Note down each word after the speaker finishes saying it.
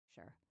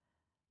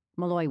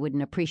Malloy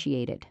wouldn't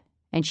appreciate it,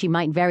 and she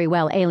might very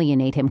well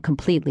alienate him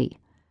completely.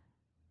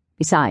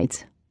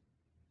 Besides,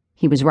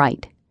 he was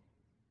right.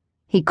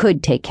 He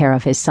could take care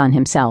of his son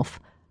himself.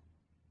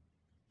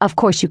 "Of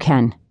course you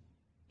can,"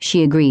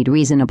 she agreed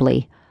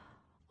reasonably.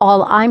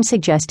 "All I'm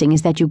suggesting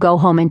is that you go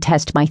home and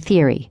test my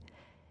theory.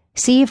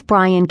 See if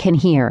Brian can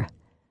hear.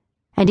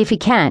 And if he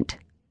can't,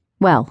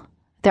 well,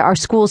 there are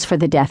schools for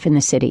the deaf in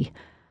the city.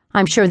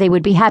 I'm sure they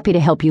would be happy to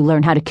help you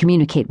learn how to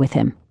communicate with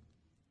him."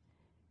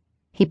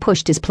 He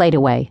pushed his plate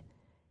away.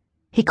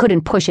 He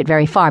couldn't push it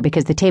very far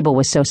because the table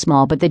was so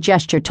small, but the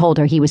gesture told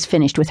her he was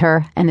finished with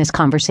her and this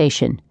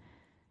conversation.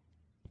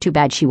 Too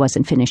bad she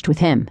wasn't finished with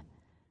him.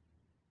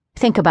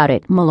 "Think about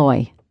it,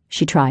 Malloy,"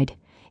 she tried.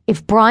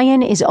 "If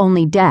Brian is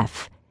only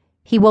deaf,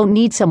 he won't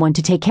need someone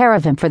to take care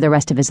of him for the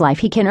rest of his life.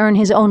 He can earn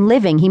his own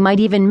living. He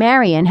might even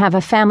marry and have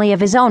a family of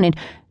his own, and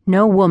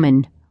no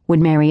woman would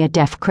marry a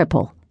deaf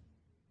cripple."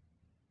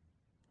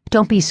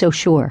 "Don't be so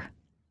sure."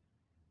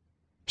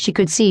 She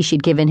could see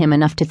she'd given him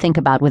enough to think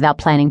about without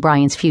planning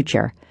Brian's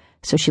future,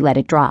 so she let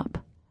it drop.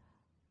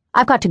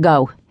 "I've got to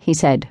go," he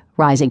said,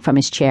 rising from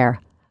his chair.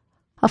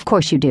 "Of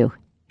course you do,"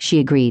 she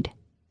agreed,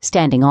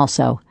 standing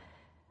also.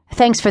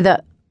 "Thanks for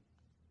the—"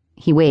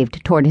 He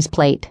waved toward his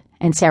plate,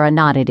 and Sarah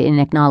nodded in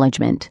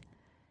acknowledgement.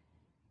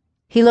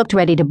 He looked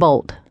ready to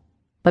bolt,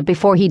 but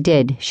before he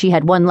did, she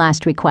had one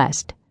last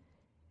request.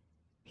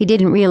 He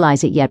didn't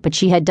realize it yet, but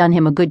she had done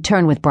him a good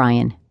turn with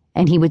Brian,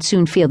 and he would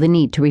soon feel the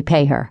need to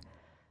repay her.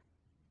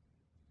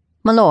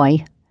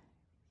 "Malloy,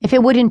 if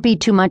it wouldn't be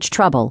too much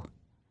trouble,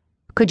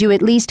 could you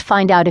at least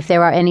find out if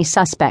there are any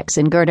suspects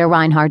in Gerda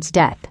Reinhardt's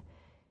death?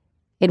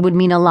 It would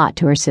mean a lot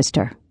to her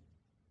sister."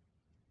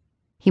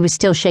 He was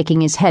still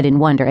shaking his head in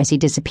wonder as he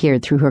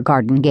disappeared through her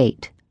garden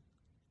gate.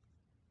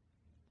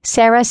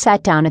 Sarah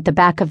sat down at the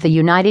back of the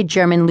United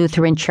German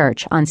Lutheran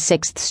Church on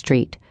 6th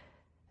Street.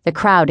 The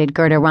crowd at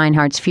Gerda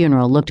Reinhardt's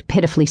funeral looked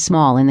pitifully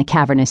small in the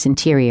cavernous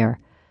interior.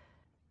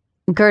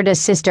 Gerda's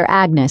sister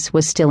Agnes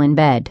was still in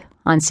bed,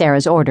 on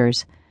Sarah's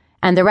orders,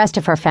 and the rest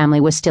of her family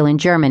was still in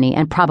Germany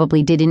and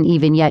probably didn't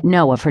even yet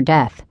know of her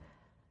death.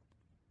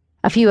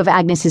 A few of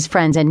Agnes's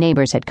friends and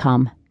neighbors had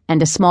come,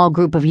 and a small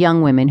group of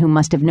young women who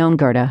must have known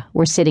Gerda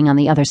were sitting on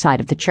the other side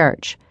of the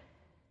church.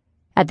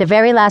 At the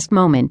very last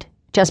moment,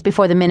 just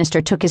before the minister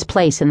took his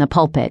place in the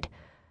pulpit,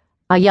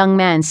 a young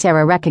man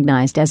Sarah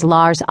recognized as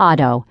Lars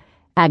Otto,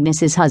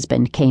 Agnes's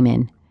husband, came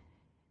in.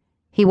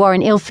 He wore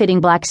an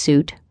ill-fitting black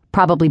suit,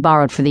 probably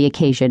borrowed for the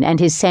occasion, and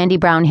his sandy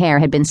brown hair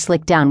had been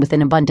slicked down with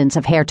an abundance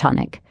of hair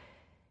tonic.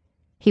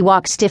 He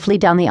walked stiffly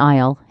down the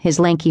aisle, his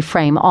lanky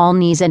frame all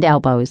knees and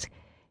elbows,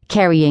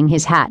 carrying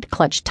his hat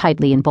clutched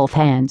tightly in both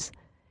hands.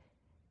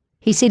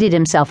 He seated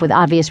himself with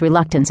obvious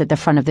reluctance at the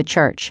front of the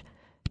church,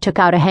 took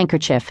out a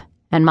handkerchief,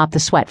 and mopped the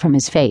sweat from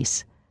his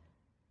face.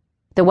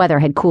 The weather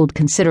had cooled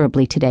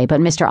considerably today, but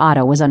Mr.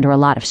 Otto was under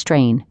a lot of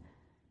strain.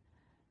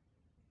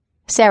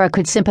 Sarah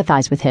could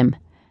sympathize with him.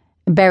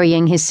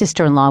 Burying his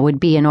sister-in-law would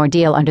be an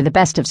ordeal under the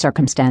best of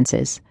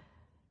circumstances.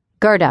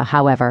 Gerda,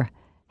 however,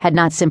 had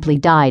not simply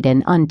died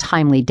an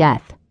untimely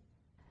death.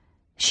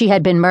 She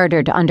had been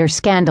murdered under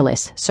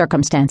scandalous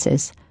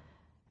circumstances.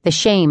 The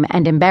shame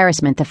and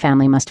embarrassment the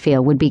family must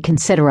feel would be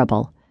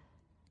considerable.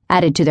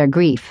 Added to their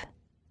grief,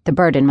 the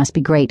burden must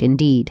be great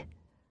indeed.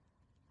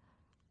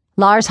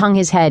 Lars hung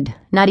his head,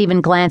 not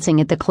even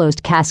glancing at the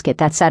closed casket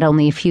that sat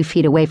only a few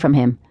feet away from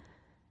him.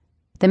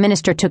 The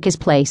minister took his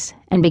place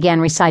and began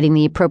reciting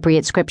the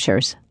appropriate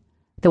scriptures,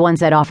 the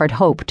ones that offered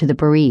hope to the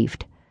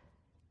bereaved.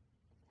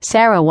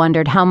 Sarah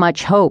wondered how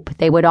much hope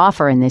they would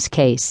offer in this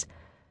case.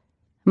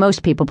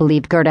 Most people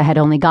believed Gerda had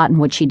only gotten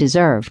what she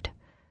deserved.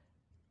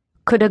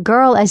 Could a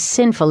girl as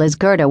sinful as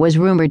Gerda was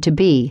rumored to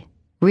be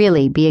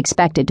really be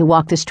expected to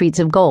walk the streets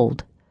of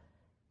gold?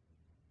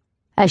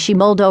 As she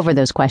mulled over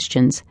those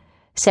questions,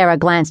 Sarah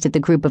glanced at the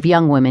group of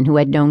young women who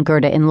had known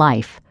Gerda in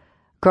life,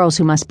 girls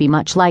who must be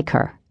much like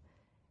her.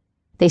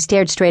 They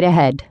stared straight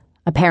ahead,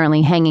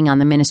 apparently hanging on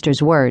the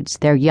minister's words,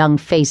 their young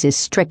faces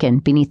stricken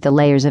beneath the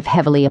layers of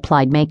heavily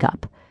applied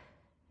makeup.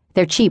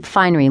 Their cheap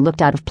finery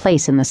looked out of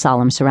place in the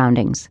solemn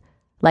surroundings,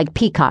 like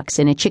peacocks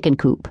in a chicken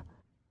coop.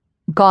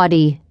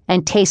 Gaudy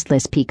and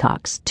tasteless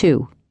peacocks,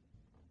 too.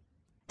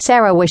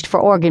 Sarah wished for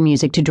organ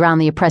music to drown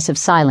the oppressive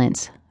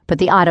silence, but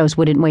the Ottos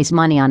wouldn't waste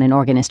money on an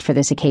organist for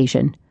this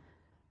occasion.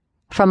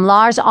 From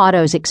Lars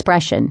Otto's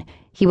expression,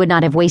 he would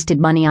not have wasted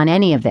money on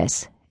any of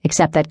this,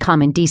 except that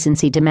common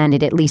decency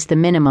demanded at least the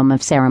minimum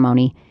of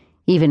ceremony,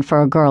 even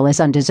for a girl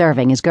as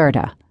undeserving as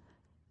Gerda.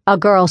 A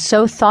girl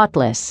so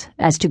thoughtless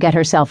as to get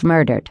herself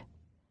murdered.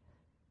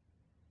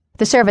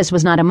 The service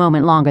was not a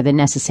moment longer than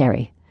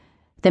necessary.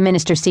 The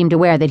minister seemed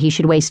aware that he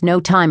should waste no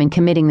time in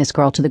committing this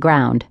girl to the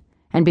ground,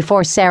 and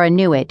before Sarah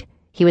knew it,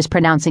 he was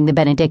pronouncing the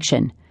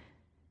benediction.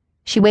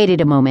 She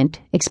waited a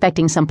moment,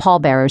 expecting some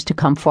pallbearers to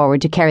come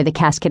forward to carry the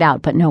casket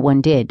out, but no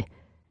one did.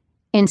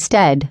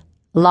 Instead,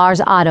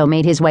 Lars Otto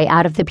made his way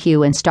out of the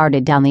pew and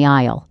started down the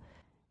aisle.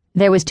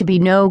 There was to be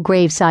no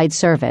graveside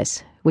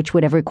service, which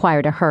would have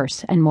required a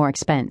hearse and more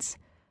expense.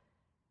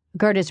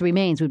 Gerda's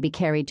remains would be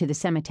carried to the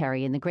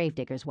cemetery in the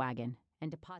gravedigger's wagon and deposited.